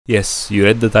Yes, you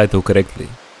read the title correctly.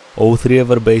 All three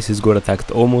of our bases got attacked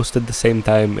almost at the same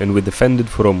time and we defended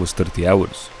for almost 30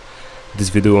 hours. This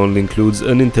video only includes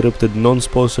uninterrupted,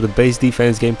 non-sponsored base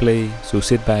defense gameplay, so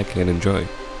sit back and enjoy.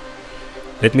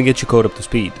 Let me get you caught up to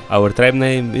speed. Our tribe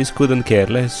name is Couldn't Care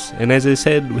Less, and as I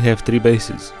said, we have three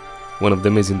bases. One of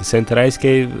them is in the center ice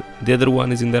cave, the other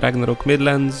one is in the Ragnarok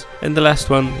Midlands, and the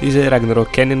last one is a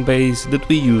Ragnarok Canyon base that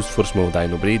we used for small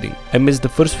dino breeding. I missed the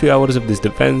first few hours of this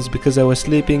defense because I was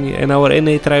sleeping and our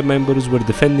NA tribe members were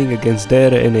defending against their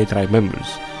NA tribe members.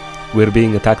 We're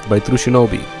being attacked by True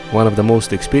Shinobi, one of the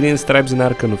most experienced tribes in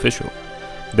ARK Unofficial.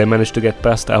 They managed to get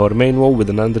past our main wall with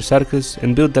an under-circus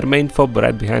and built their main fob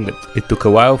right behind it. It took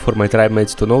a while for my tribe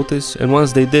mates to notice, and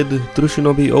once they did, True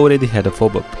Shinobi already had a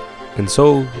fob up. And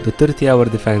so, the 30-hour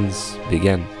defense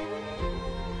began.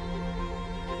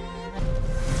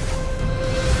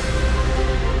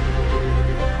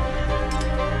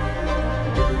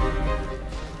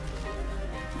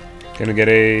 Can we get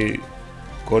a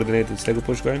coordinated stego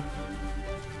push going?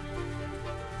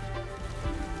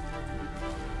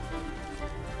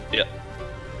 Yeah.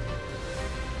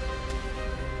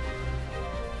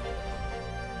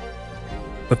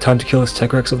 What time to kill this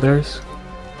Tech Rex of theirs?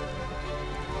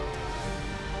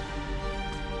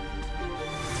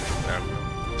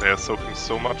 They are soaking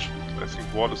so much. I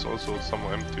think wall is also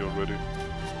somewhere empty already.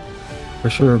 For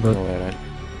sure, but Oh, right.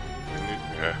 They need,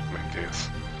 yeah, main chaos.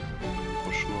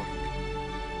 For sure.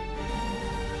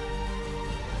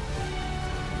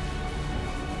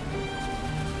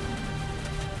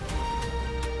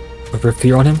 over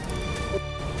fear on him.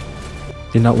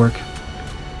 Did not work.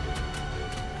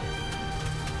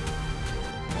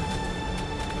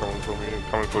 Coming for me,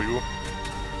 coming for you.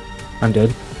 I'm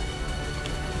dead.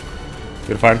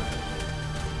 You're fine.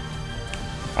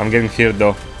 I'm getting feared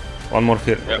though. One more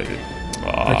fear. Yep.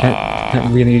 I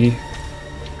can't really needy.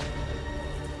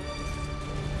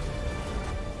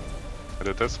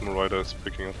 The Decimal Rider is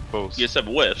picking up both. You said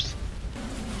whiffs.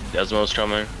 Desmo's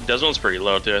coming. Desmo's pretty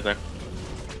low too, I think.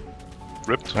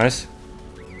 Ripped. Nice.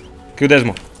 Kill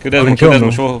Desmo. Kill Desmo. can Kill kill him,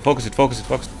 Desmo. Show, focus it. Focus it.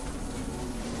 Focus it.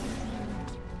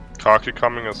 Kaki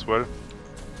coming as well.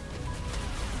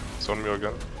 It's on me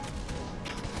again.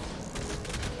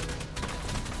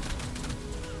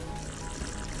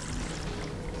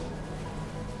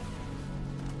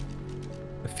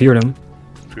 I feared him.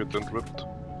 Feared and ripped.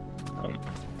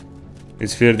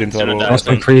 It's feared into It's gonna our die. wall. That's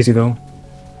been crazy though.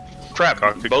 Crab!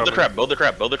 Kaki Bow the coming. crab, bow the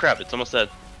crab, bow the crab. It's almost dead.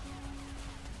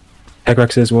 Tech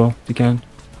Rex as well, if you can.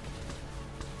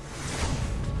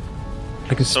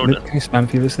 I can, Soda. can you spam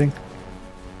through this thing?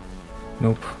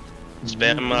 Nope.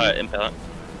 Spam impel.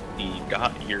 You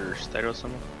got your stego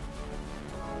somewhere?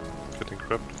 Getting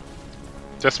grabbed.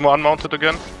 Decimo unmounted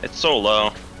again. It's so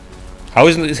low. How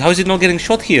is it not getting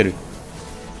shot here? Maybe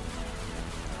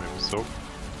so.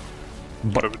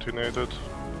 But Gravitated.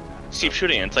 Keep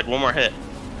shooting it. It's like one more hit.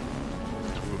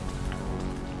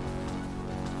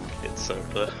 It's so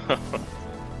low.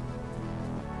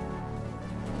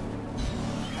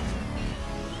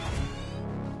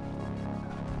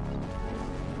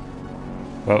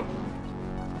 well,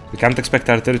 we can't expect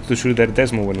our turret to shoot their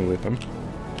Desmo when we whip them,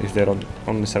 if they're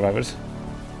on the survivors.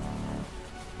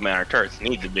 Man, our turrets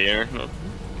need to be here.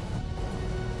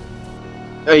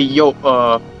 Hey yo,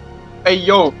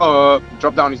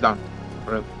 drop down is down.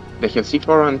 They have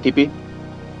C4 and TP.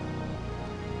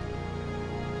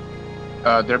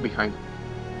 They're behind.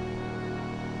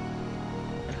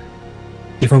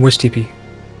 Different which TP?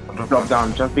 Drop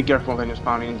down, just be careful when you're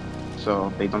spawning,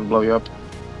 so they don't blow you up.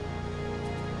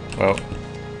 Well,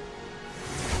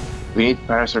 We need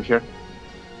Parasaur here.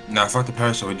 Nah, fuck the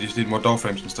Parasaur, we just need more door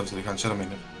frames and stuff so they can't set them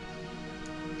in it.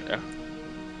 Yeah.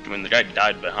 I mean, the guy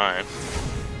died behind.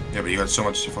 Yeah, but you got so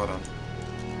much to fall down.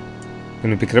 can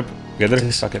we pick it up together?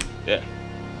 Yes. Fuck it. Yeah.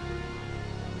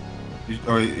 You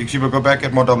go back,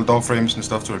 get more double door frames and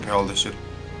stuff to repair all this shit.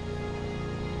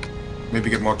 Maybe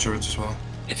get more turrets as well.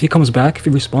 If he comes back, if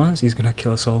he respawns, he's gonna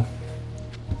kill us all.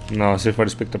 No, Silver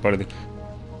is picked up already.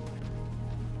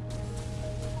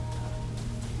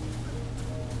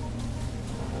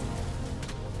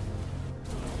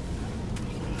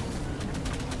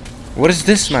 What is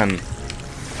this, man?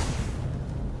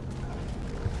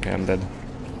 Okay, I'm dead.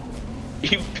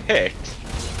 You picked.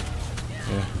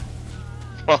 Yeah.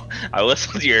 Well, I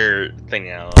listened to your thing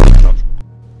now.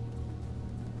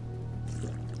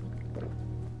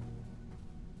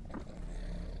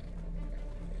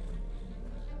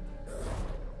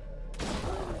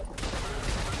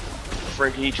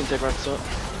 Frankie, you can take my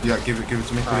stuff. Yeah, give it to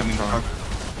me. Put it in the hug.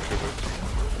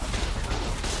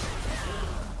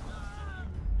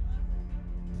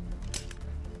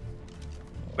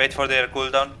 Wait for their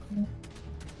cooldown.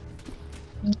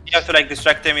 You have to like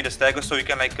distract them in the stagger so we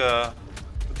can like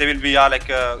they will be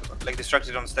like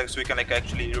distracted on the stagger so we can like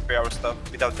actually repair our stuff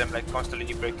without them like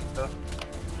constantly breaking stuff.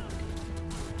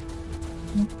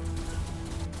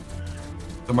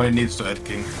 Somebody needs to add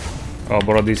king. Oh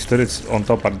bro, these turrets on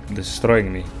top are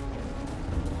destroying me.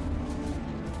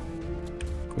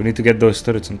 We need to get those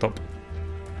turrets on top.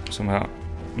 Somehow.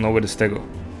 Know where the stego.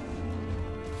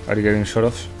 Are you getting shot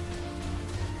off?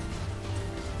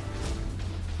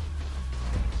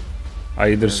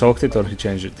 I either soaked it or he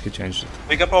changed it.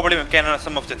 We can probably cannon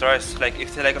some of the tries. Like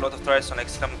if they like a lot of tries on like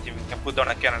some team, we can put down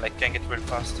a cannon, like can get real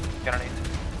fast. Cannon it.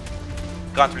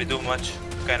 Can't really do much.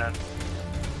 Cannon.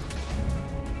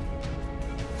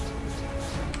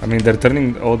 I mean, they're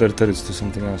turning all their turrets to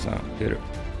something else now. Here,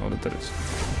 all the turrets.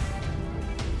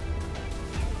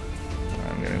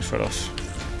 I'm getting shot off.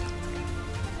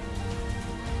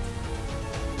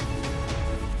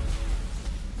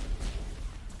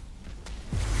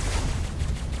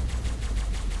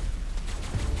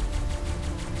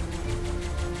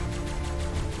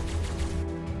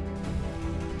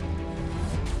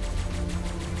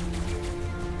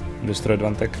 Destroyed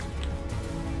one tech.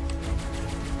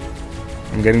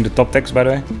 I'm getting the top techs by the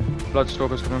way.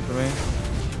 Bloodstalker's coming for me.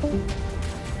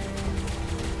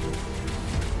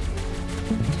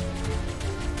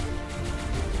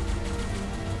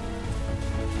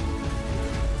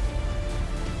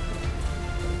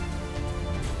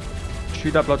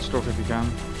 Shoot that Bloodstalker if you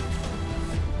can.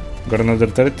 Got another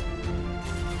turret.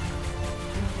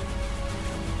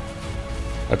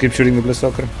 I'll keep shooting the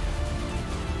Bloodstalker.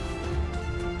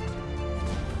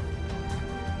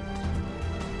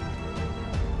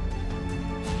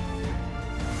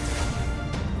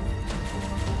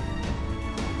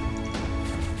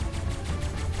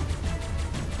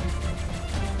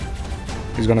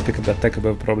 He's gonna pick up that tech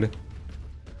above probably.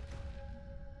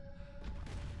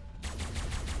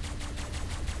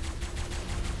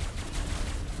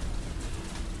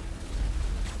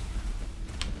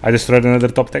 I destroyed another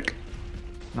top tech.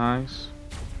 Nice.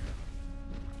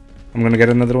 I'm gonna get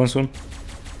another one soon.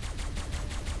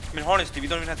 I mean, honestly, we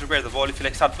don't even have to repair the wall. If you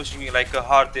like start pushing it like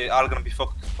hard, they are gonna be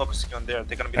focusing on there.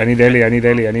 They're gonna be. I need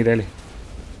Ellie.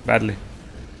 Badly.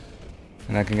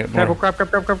 And I can get more.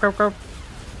 Grab.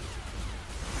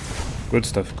 Good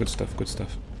stuff.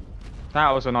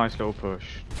 That was a nice little push.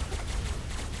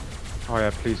 Oh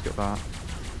yeah, please get that.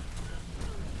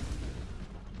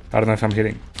 I don't know if I'm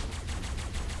hitting.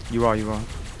 You are. I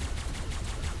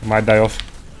might die off.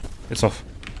 It's off.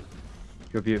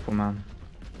 You're beautiful, man.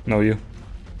 No, you.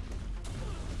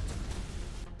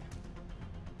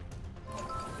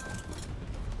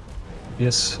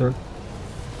 Yes, sir.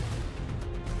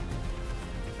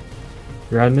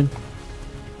 Your admin?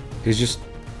 He's just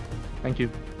Thank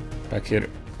you. back here.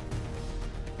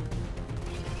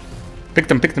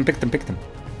 Picked him.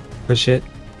 Good shit.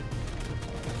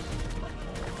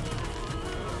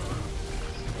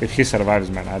 If he survives,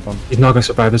 man, I don't. He's not gonna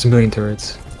survive, there's a million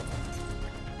turrets.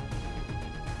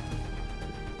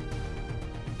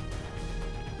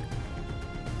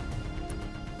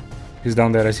 He's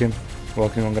down there, I see him.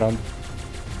 Walking on ground.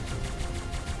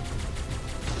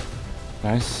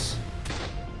 Nice.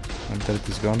 One turret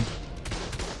is gone.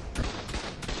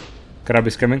 Crab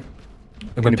is coming.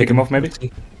 Can you pick him off maybe?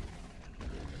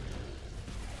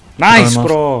 Nice,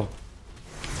 bro!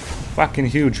 Fucking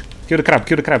huge. Kill the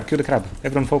crab.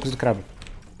 Everyone focus the crab.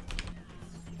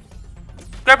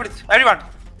 Grab it, everyone!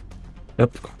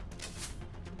 Yep.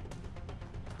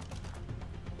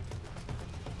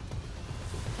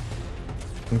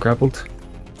 I'm grappled.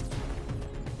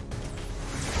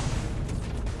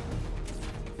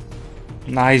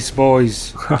 Nice,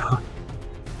 boys.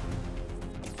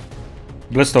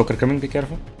 Bloodstalker coming, be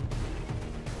careful.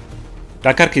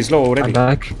 That ARK is low already. I'm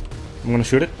back. I'm gonna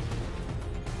shoot it.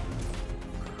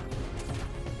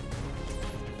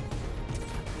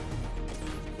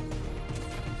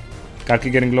 ARK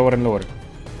getting lower and lower.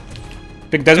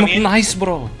 Pick Desmond. Nice,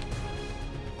 bro.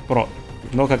 Bro,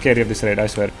 no carry of this raid, I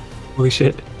swear. Holy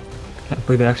shit. Can't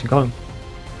believe they actually got him.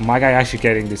 My guy actually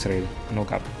carrying this raid. No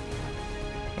cap.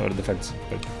 Or defense.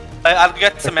 But I'll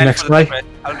get some Ellie Next for the guy. tech rate.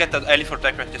 I'll get the Ellie for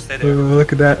tech rate, just stay there.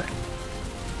 Look at that.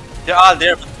 They're all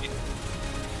there, but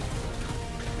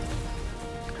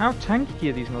How tanky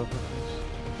are these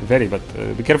motherfuckers? very, but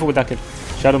be careful with that kid.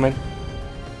 Shadowman.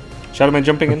 Shadowman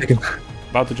jumping in.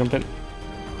 About to jump in.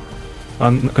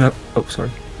 I'm not gonna. Oh, sorry.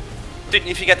 dude,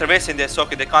 if you get a race in their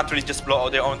socket, they can't really just blow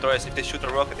out their own turrets. If they shoot a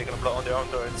rocket, they're gonna blow out their own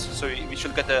turrets. So we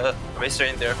should get a racer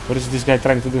in there. What is this guy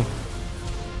trying to do?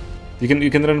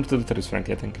 You can run to the turrets,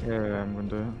 Frankie, I think. Yeah, I'm gonna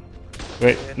do it.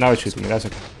 Wait, now it's shooting me, that's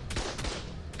okay.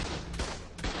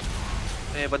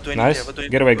 Yeah, but do I Nice. need? What do I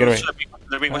Get away, get away.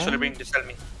 What should I bring? Just tell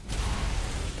me.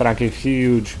 Frankie,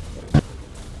 huge.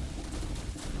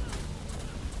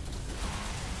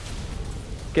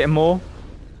 Getting more.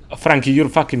 Frankie, you're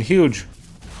fucking huge.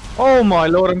 Oh my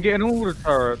lord, I'm getting all the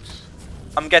turrets.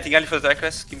 I'm getting Ellie for the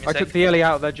Darkless. Give me a I sec. took the Ellie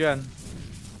out of their gen.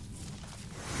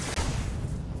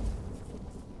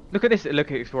 Look at this.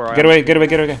 Look at where I am. Get away, get away,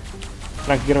 get away.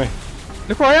 Frankie, get away.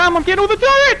 Look where I am. I'm getting all the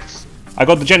turrets. I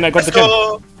got the gen, I got the gen.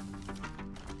 Go!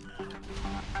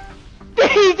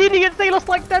 He didn't get Zelos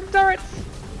like them turrets.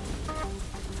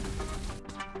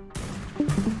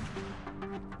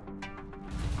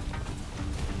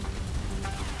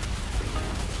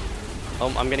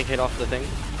 I'm getting hit off the thing.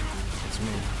 It's me.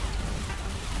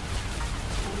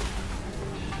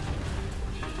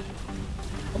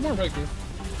 Come on, Frankie.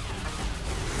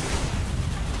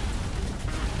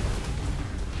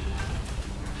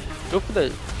 Go for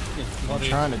the. I'm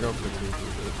trying to go for the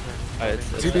TP. Alright,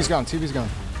 TP's gone, TP's gone.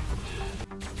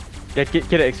 Yeah,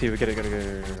 get it, XP. Get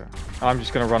it. I'm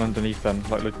just gonna run underneath them.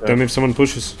 Like, look. Tell me if someone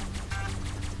pushes.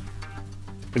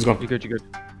 It's gone. You're good.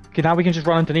 Okay, now we can just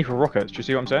run underneath with rockets. Do you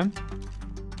see what I'm saying?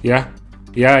 Yeah.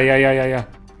 Yeah.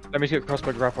 Let me get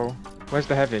crossbow grapple. Where's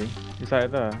the heavy? Is that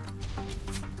it there?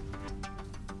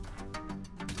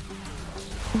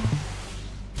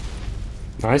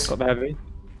 Nice. Got the heavy.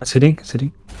 It's hitting.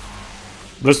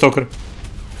 Bloodstoker.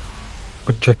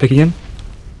 Good try pick again.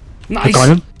 Nice. Got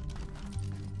him.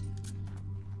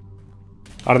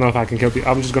 I don't know if I can kill you.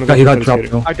 I'm just gonna Yeah, go. he for got the dropped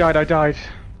scary. though. I died.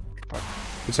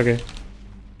 It's okay.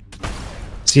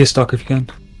 See a stalker if you can.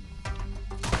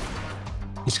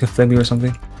 He's gonna flame you or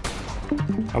something.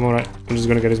 I'm alright. I'm just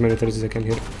gonna get as many turrets as I can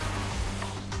here.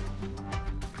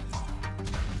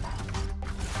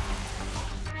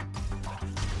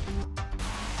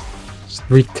 It's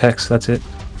 3 techs, that's it.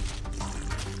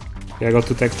 Yeah, I got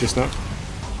 2 techs just now.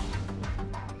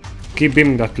 Keep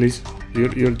beaming that, please.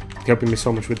 You're helping me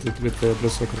so much with the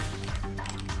Bloodstoker.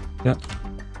 Yeah.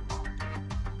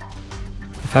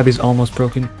 Fabi's almost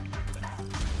broken.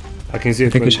 I can see I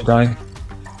it. think we should die.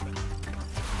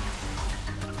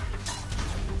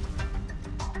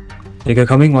 You go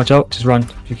coming, watch out, just run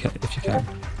if you can.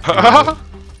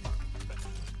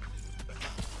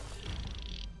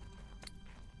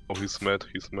 Oh, he's mad.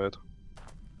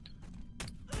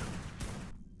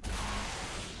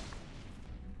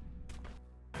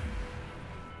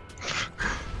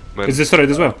 Man. It's destroyed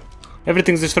as well.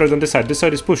 Everything's destroyed on this side. This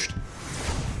side is pushed.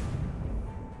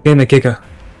 Get in the kicker.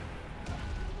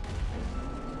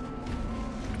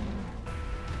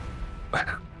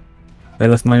 I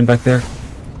left mine back there.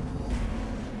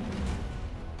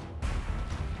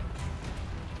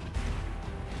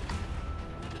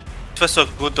 It was so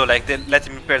good though, like they let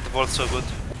him repair the vault so good.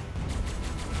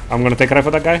 I'm gonna take a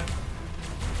rifle for that guy.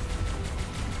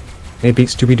 Maybe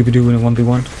it's Doobie-Doobie-Doo in a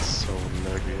 1v1. So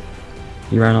laggy.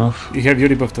 He ran off. You have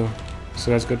Yuri buff though,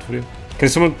 so that's good for you. Can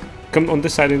someone come on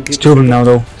this side and keep... It's 2 of them now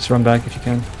though, just run back if you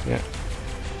can. Yeah.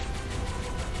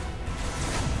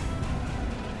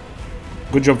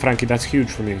 Good job, Frankie, that's huge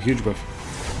for me, huge buff.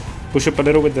 Push up a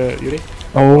little with the Yuri.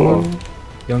 Oh,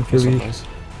 young That's so Philly. nice.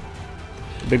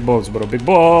 Big balls, bro, big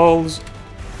balls!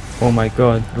 Oh my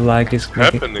god, the lag is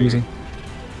Happening. crazy.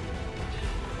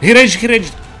 He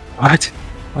raged! What?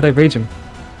 Why'd I rage him?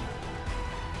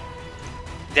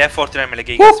 They have 49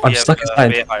 milligigas, Woo! we I'm have stuck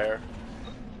inside. way higher.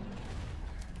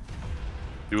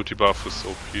 Beauty buff is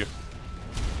OP.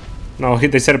 No,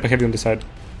 they set up a heavy on the side.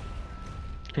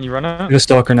 Can you run it? There's a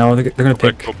stalker now, they're gonna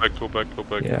Go pick. back.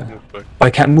 Yeah. Move back. I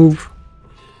can't move.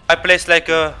 I placed like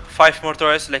 5 more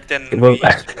turrets, like 10 Well,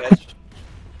 each.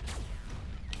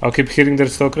 I'll keep hitting their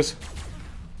stalkers.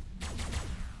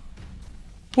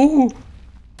 Ooh!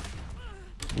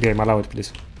 Game, allow it,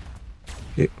 please.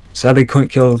 Sadly, couldn't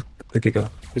kill the Giga.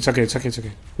 It's okay.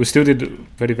 We still did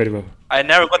very, very well. I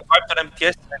never got wiped on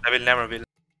MTS and I will never will.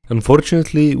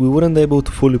 Unfortunately, we weren't able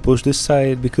to fully push this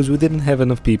side because we didn't have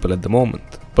enough people at the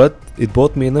moment. But it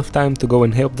bought me enough time to go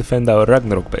and help defend our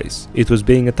Ragnarok base. It was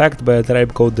being attacked by a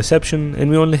tribe called Deception, and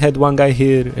we only had 1 guy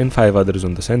here and 5 others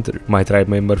on the center. My tribe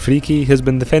member Freaky has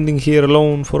been defending here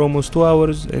alone for almost 2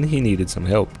 hours and he needed some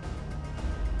help.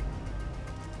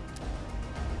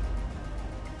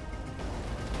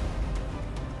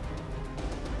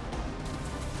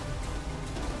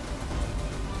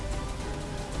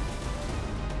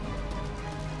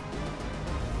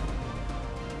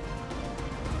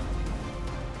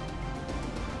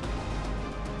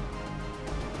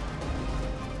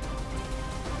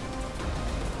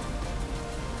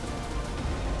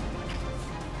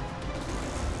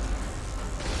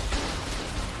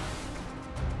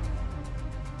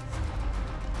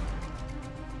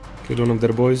 Killed one of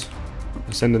their boys.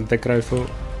 Ascendant tech rifle.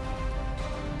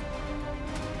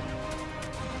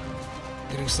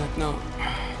 Getting stuck now.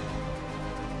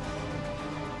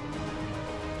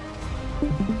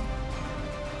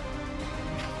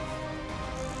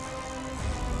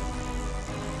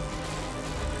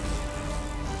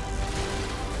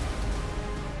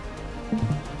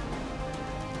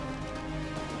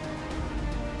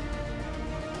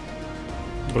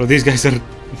 Bro, these guys are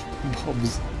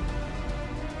bobs.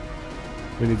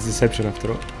 We need deception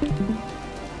after all.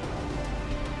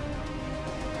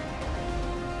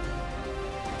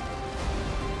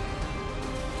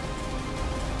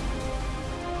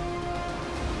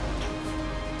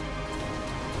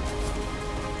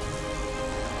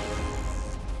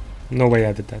 No way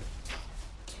I did that.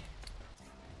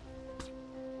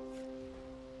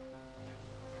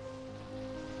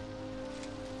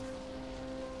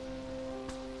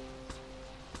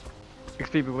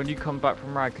 XP, but when you come back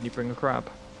from Rag, can you bring a crab?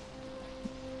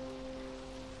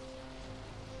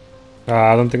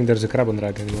 I don't think there's a crab on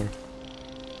Rag anymore.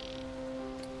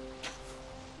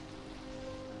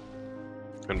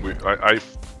 And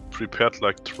I've prepared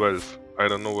like 12. I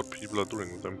don't know what people are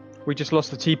doing with them. We just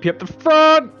lost the TP up the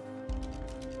front!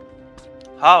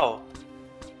 How?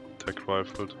 Tech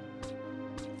rifled.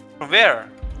 From where?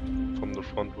 From the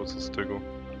front was a stego.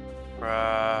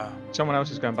 Bruh. Someone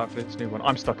else is going back for this new one.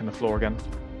 I'm stuck in the floor again.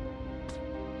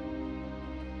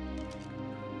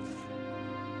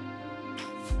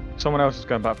 Someone else is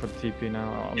going back for the TP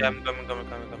now. Yeah, I'm coming.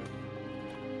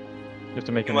 You have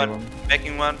to make a new one.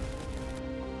 Making one.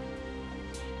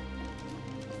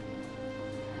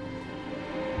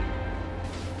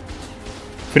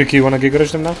 Freaky, you wanna gig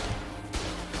rush them now?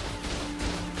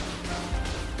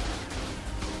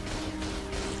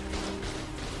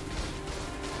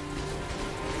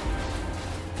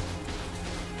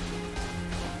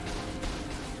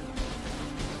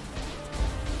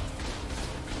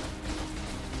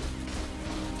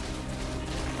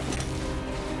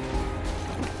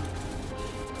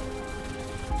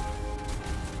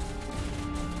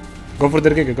 Go for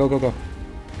the gig, go.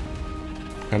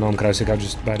 I know I'm crouching, I'll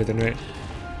just bite it anyway.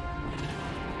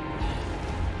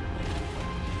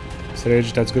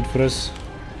 Rage, that's good for us.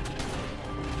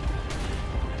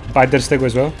 Bite their stego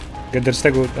as well. Get their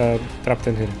stego trapped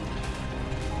in here.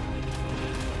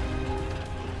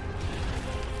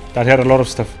 That had a lot of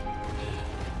stuff.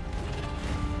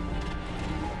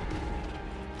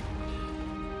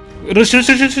 Rush the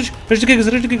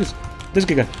gigas. This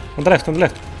giga. On the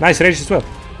left. Nice, Rage as well.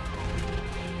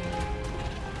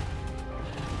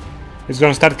 He's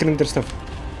gonna start killing their stuff.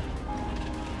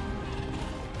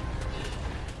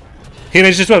 He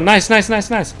raged as well. Nice. Kill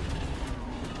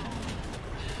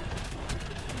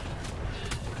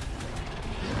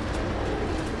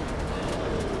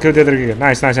the other giga.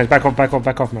 Nice. Back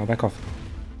off now.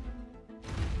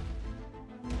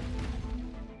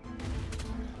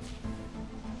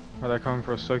 Are they coming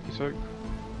for a soaky soak?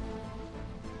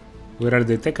 Where are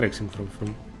they tech rexing from?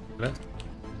 From left?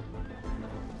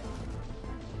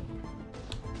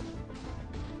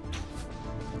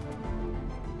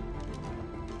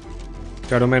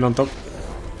 Shadow Man on top.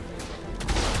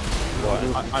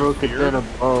 I broke it down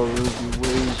above Ruby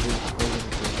waves.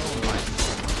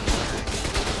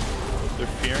 They're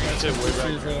peering at it way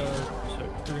back.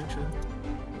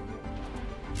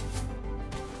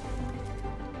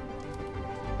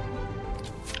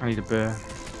 I need a bear.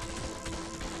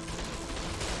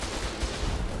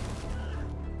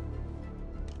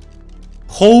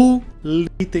 Holy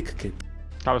thick kid.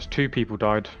 That was 2 people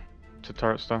died to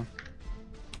turrets down.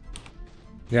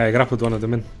 Yeah, I grappled one of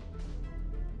them in.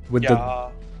 With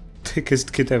the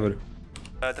thickest kit ever.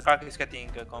 The ARK is getting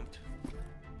comped.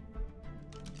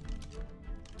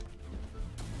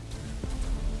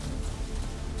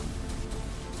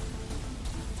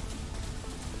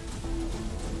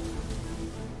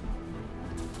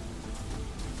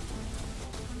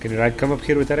 Can you come up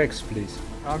here with RX, please?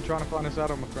 I'm trying to find a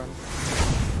saddle, my friend.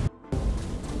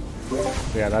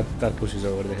 Yeah, that pushes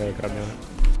over the hell crab now.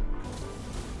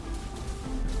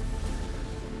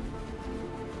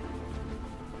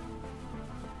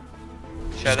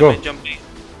 Just go.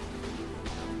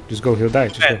 Just go, he'll die.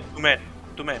 Just go.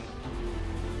 Two men.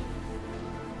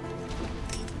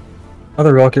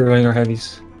 Other rocket running our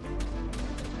heavies.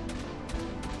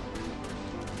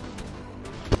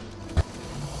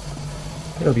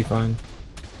 It'll be fine.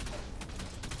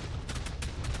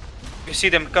 You see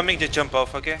them coming, just jump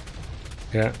off, okay?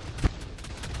 Yeah.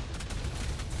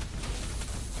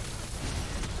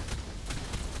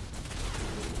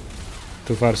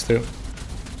 Too far still.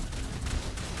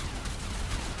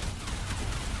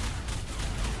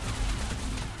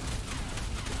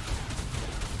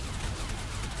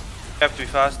 have to be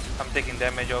fast. I'm taking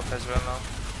damage off as well now.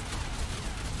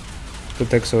 Two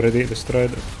techs already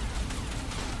destroyed.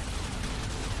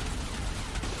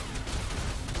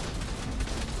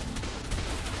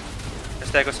 The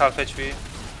stag was half HP.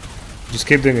 Just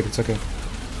keep doing it, it's okay.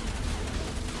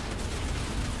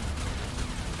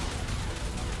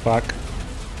 Fuck.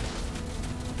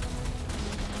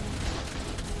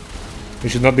 We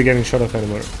should not be getting shot off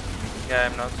anymore. Yeah,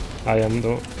 I'm not. I am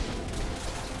though.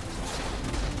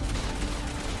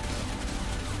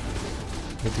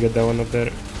 Need to get that one up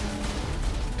there.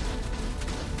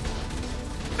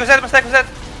 Go set, mistake, go set!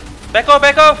 Back off,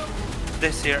 back off!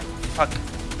 This here. Fuck.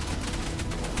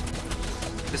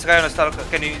 This guy on the stalker.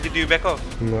 Did you back off?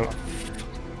 No.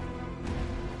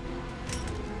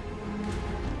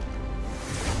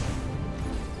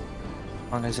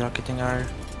 One is rocketing our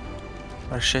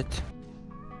shit.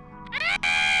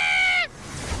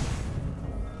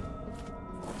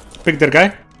 Pick that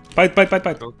guy. Bite. Go.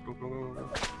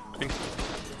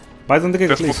 Bite on the gig,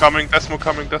 Desmo please. coming. Desmo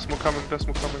coming. Desmo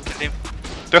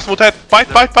dead. Bite.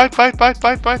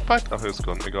 Oh, he's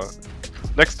gone. Egal.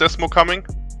 Next Desmo coming.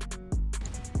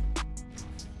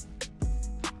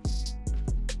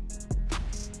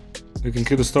 We can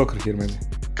kill the stalker here, maybe.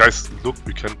 Guys, look,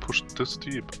 we can push this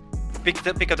deep. Pick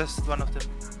this one of them.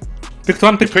 Picked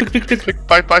one, pick. Bite.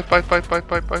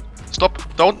 Stop.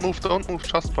 Don't move,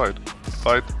 just bite.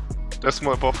 Bite.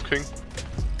 Desmo above king.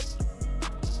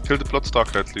 Kill the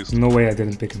Bloodstalker at least. No way I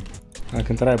didn't pick him. I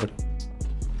can try, but...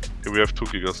 Okay, we have 2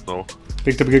 gigas now.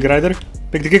 Pick the gig rider.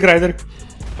 Pick the gig rider.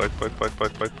 Bite,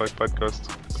 guys.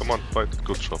 Come on, bite.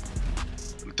 Good job.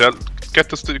 Get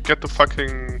the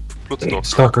fucking Bloodstalker.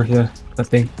 Stalker, yeah, that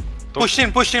thing. Push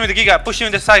him with the Giga. Push him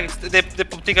in the side. They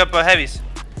pick up heavies.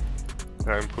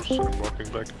 Yeah, I'm pushing, I'm walking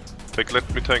back. Let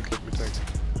me tank.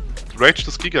 Rage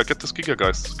this Giga, get this Giga,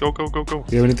 guys. Go.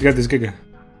 Yeah, we need to get this Giga.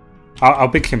 I'll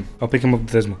pick him. I'll pick him up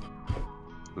the Desmo.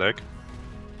 Lag.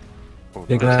 Oh,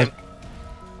 Big nice. lag.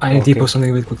 I need to depot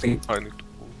something really quickly. I need to...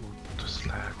 Oh, this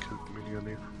lag killed me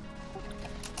nearly.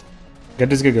 Get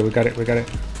this Giga, we got it.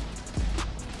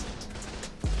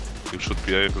 You should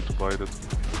be able to bite it.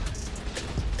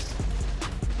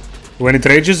 When it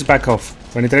rages, back off.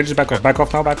 Back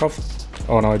off now, back off.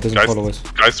 Oh no, it doesn't follow us.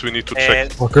 Guys, we need to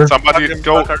check. Walker. Somebody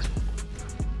go.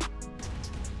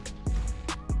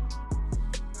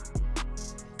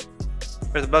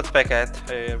 Where's the blood pack at?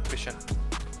 Vision.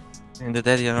 In the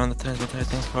daddy around the transmitter, I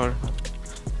think, or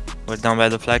we're down by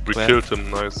the flag. We killed him,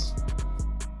 nice.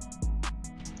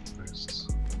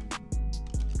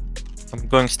 I'm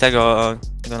going stagger,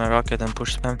 gonna rocket and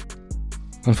push spam.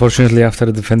 Unfortunately,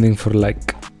 after defending for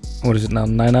like, what is it now,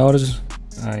 9 hours?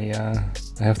 I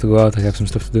have to go out, I have some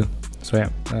stuff to do. So yeah,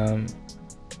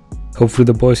 hopefully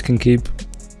the boys can keep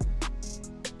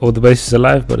all the bases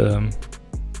alive, but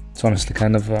it's honestly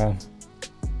kind of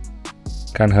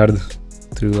hard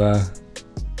to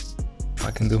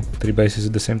fucking do 3 bases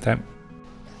at the same time.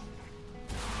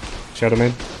 Shadow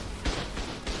main.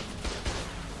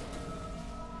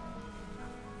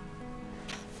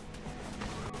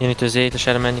 You need to Z the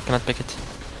Shadow Man, you cannot pick it.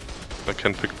 I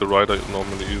can pick the rider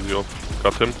normally easy off.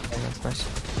 Got him. Yeah, that's nice.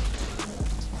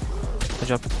 Good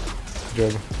job.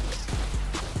 Good job.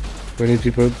 We need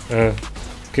people.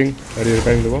 King, are you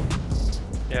repairing the wall?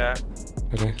 Yeah.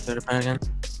 Okay. Do repair again.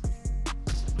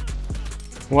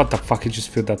 What the fuck, he just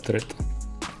filled that turret.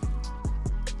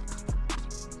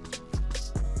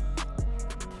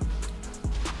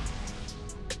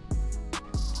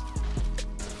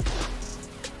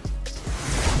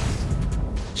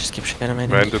 Just keep Shadow Man.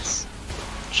 Man, it's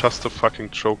just a fucking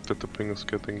joke that the ping is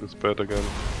getting this bad again.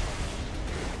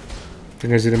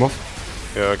 Think I see him off?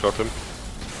 Yeah, I got him.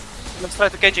 Let's try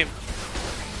to catch him.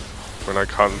 When I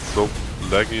can't, it's so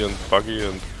laggy and buggy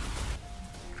and...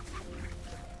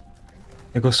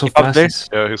 It goes so Keep up fast.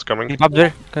 there. Yeah, he's coming. Keep up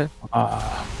there. Okay.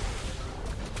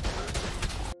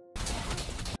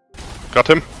 Got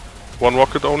him. 1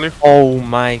 rocket only. Oh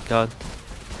my god.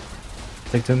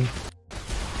 Take them.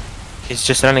 He's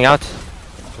just running out.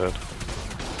 Dead.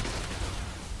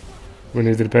 We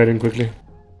need repairing quickly.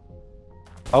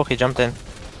 Oh, he jumped in.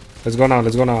 Let's go now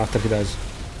after he dies.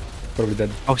 Probably dead.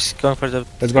 Oh, he's going for the...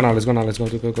 Let's go now,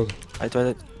 go.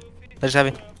 Wait. There's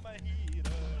heavy.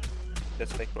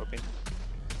 That's like broken.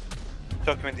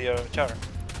 Talk him in the char.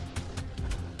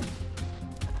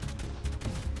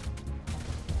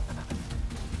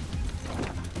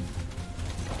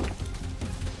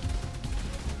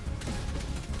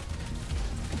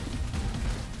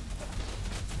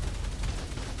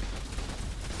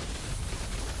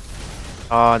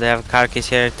 Oh, they have Karkis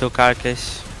here, 2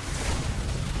 Karkis.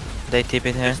 They tip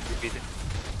in here.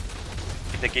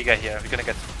 the Giga here. We're gonna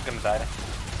die.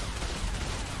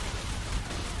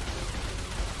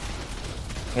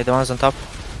 Okay, the ones on top.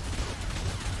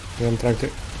 Yeah, I'm trying to.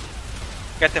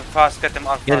 Get them fast, get them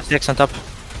on Get fast. the Dex on top.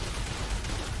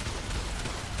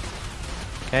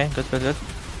 Okay, good.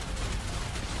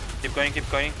 Keep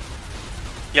going.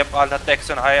 Yep, all the attacks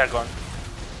on high are gone.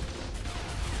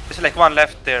 There's like one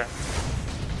left there.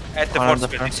 At the One on force the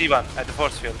field. front. You see one at the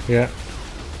force field. Yeah.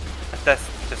 That's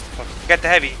just get the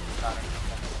heavy.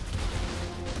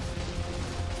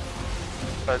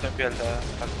 But don't build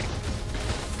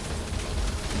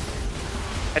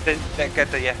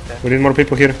get the yeah. We need more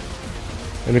people here.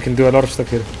 And we can do a lot of stuff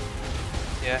here.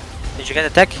 Yeah. Did you get the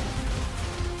tech?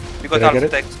 We got Did I all get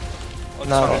the it? attacks.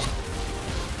 No.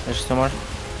 There's two more.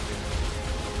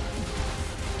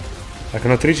 I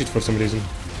cannot reach it for some reason.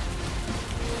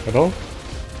 At all?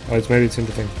 Oh, maybe it's in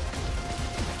the thing.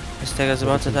 This tech is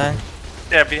about to die.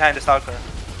 They're behind the stalker.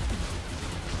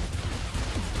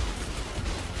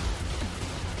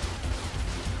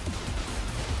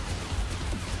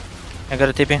 I got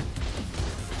a TP.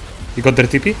 You got their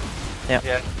TP?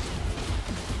 Yeah.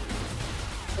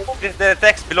 The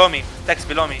attacks below me. Attacks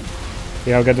below me.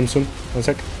 Yeah, I'll get them soon. 1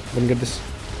 sec. Let me get this.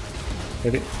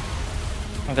 Ready?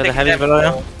 I got the heavies below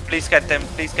you. Please get them.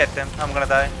 I'm gonna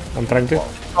die. I'm trying to.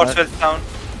 Force field down.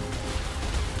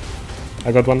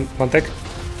 I got one tech.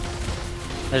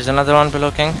 There's another one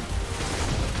below King.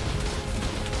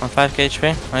 On 5k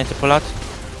HP. I need to pull out.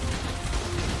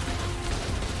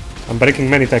 I'm breaking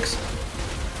many techs.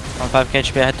 On 5k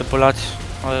HP I had to pull out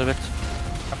a little bit.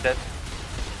 I'm dead.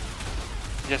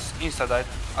 Just insta died.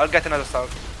 I'll get another stalk.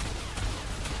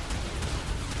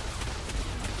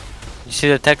 You see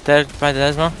the tech there by the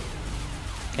Desmo?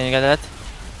 Can you get that?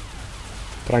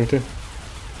 Trying to.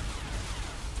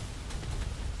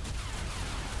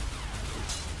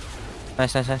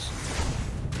 Nice. I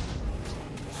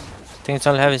think it's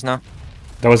all heavies now.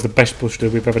 That was the best push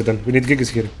that we've ever done. We need gigas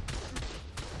here.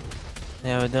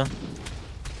 Yeah, we do.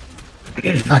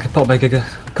 I can pop my Giga.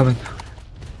 Coming.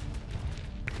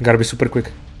 Gotta be super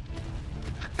quick.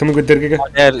 Coming with their giga.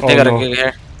 They got no. a Giga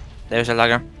here. There's a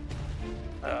lagger.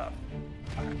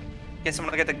 Can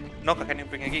someone get a Noka? Can you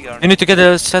bring a Giga? You need to get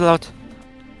a settle out.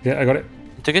 Yeah, I got it.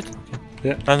 You took it?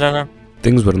 Yeah. Run.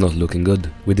 Things were not looking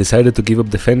good. We decided to give up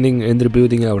defending and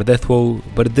rebuilding our death wall,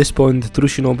 but at this point True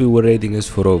Shinobi were raiding us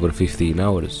for over 15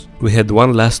 hours. We had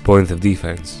one last point of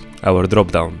defense, our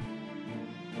drop down.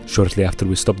 Shortly after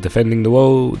we stopped defending the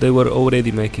wall, they were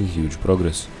already making huge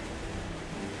progress.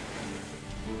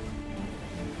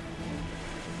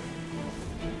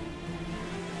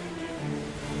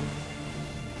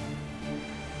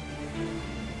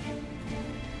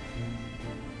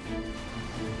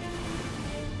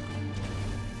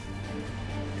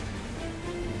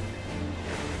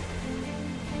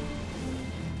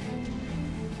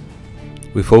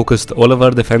 We focused all of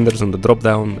our defenders on the drop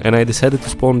down, and I decided to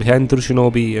spawn behind True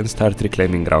Shinobi and start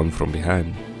reclaiming ground from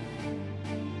behind.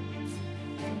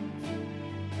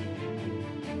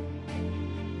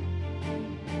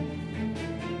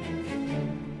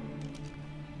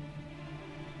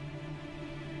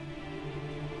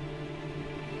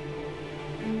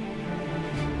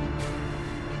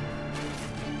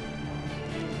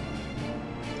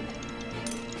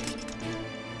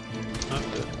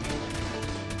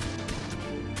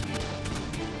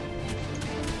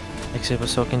 Exima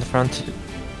soak in the front.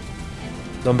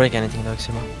 Don't break anything though,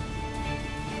 Exima.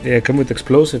 Yeah, come with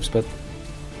explosives, but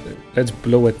let's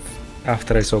blow it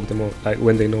after I soak them all, like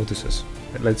when they notice us.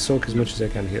 Let's soak as much as I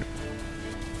can here.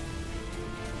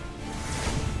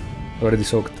 Already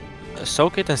soaked.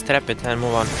 Soak it and strap it and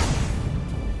move on.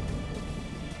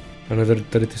 Another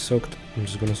turret is soaked. I'm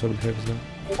just gonna soak the heavies now.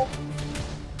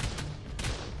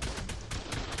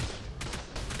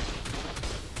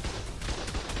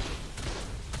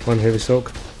 One heavy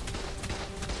soak.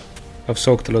 I've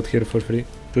soaked a lot here for free.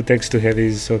 2 techs, 2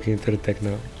 heavies, soaking 3rd tech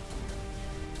now.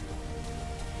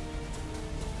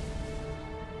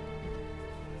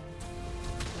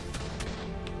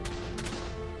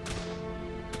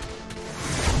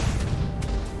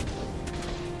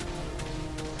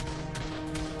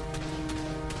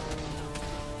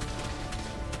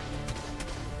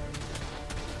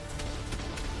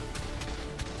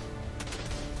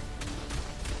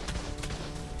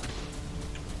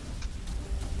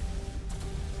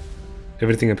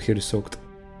 Everything up here is soaked.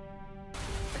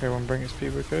 Okay, one bring his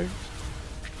people, okay?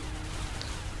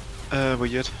 Where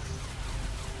you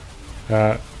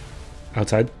at?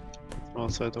 Outside? Small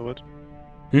side or what?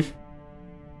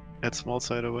 At small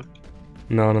side or what?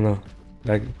 No.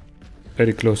 Like,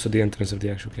 very close to the entrance of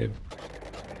the actual cave.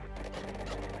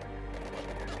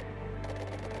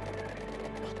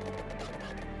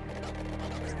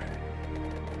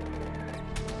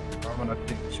 gonna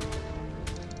think.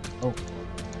 Oh.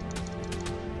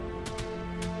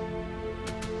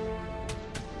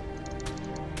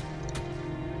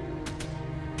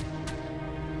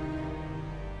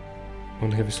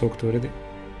 One heavy soaked already.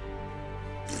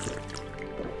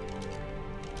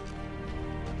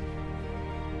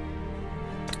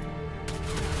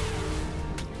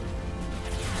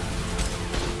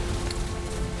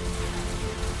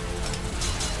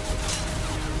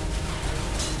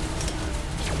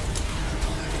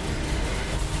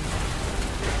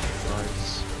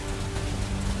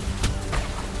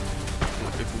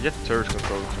 If we get turret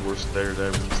control towards there, we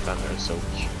can stand there and soak.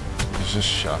 It's just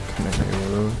shock.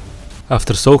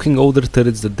 After soaking all the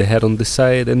turrets that they had on this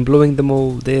side and blowing them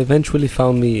all, they eventually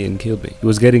found me and killed me. It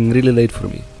was getting really late for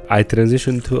me. I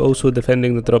transitioned to also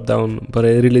defending the drop down, but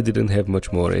I really didn't have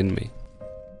much more in me.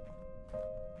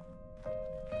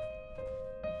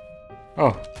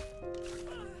 Oh.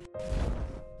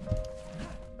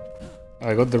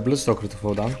 I got their Bloodstalker to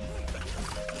fall down.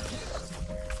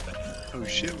 Oh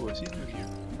shit, what's he doing here?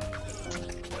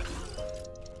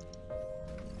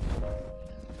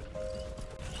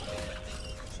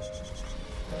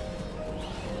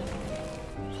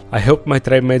 I helped my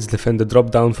tribe mates defend the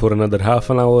drop down for another half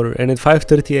an hour, and at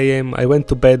 5:30 AM I went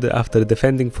to bed after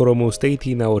defending for almost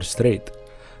 18 hours straight.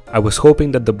 I was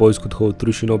hoping that the boys could hold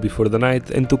True Shinobi for the night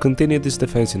and to continue this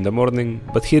defense in the morning,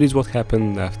 but here is what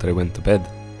happened after I went to bed.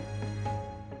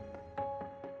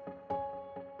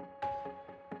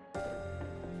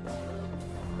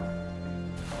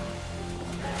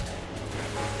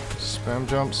 Spam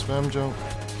jump, spam jump.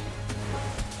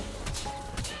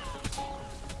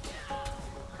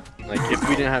 Like, if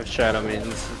we didn't have shadow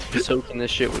minions, soaking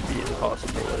this shit would be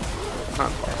impossible. Like,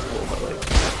 not impossible, but like...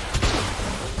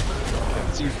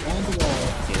 See, on the wall.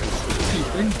 See,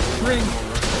 bring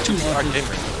two launchers.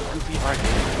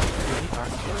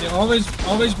 Yeah,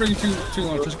 always bring two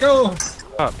launchers. Go!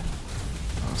 Up.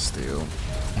 I'll steal.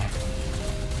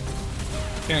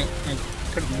 I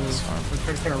couldn't move. I'm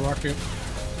trying to put a rocket.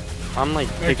 I'm like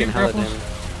picking hella damage.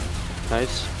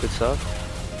 Nice, good stuff.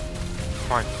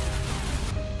 Fine.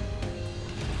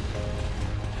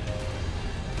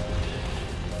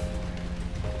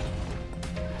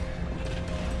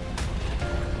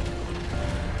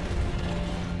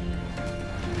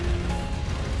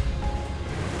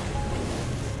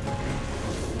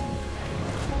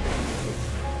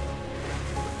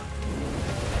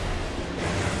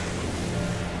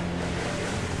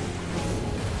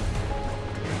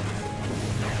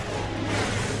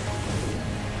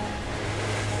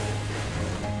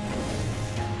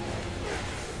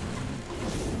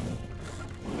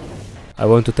 I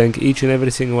want to thank each and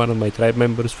every single one of my tribe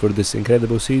members for this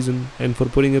incredible season and for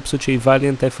putting up such a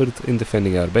valiant effort in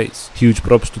defending our base. Huge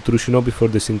props to True Shinobi for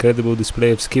this incredible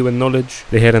display of skill and knowledge.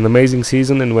 They had an amazing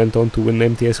season and went on to win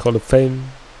MTS Hall of Fame.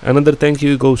 Another thank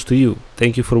you goes to you.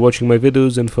 Thank you for watching my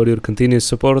videos and for your continuous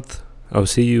support. I'll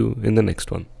see you in the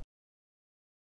next one.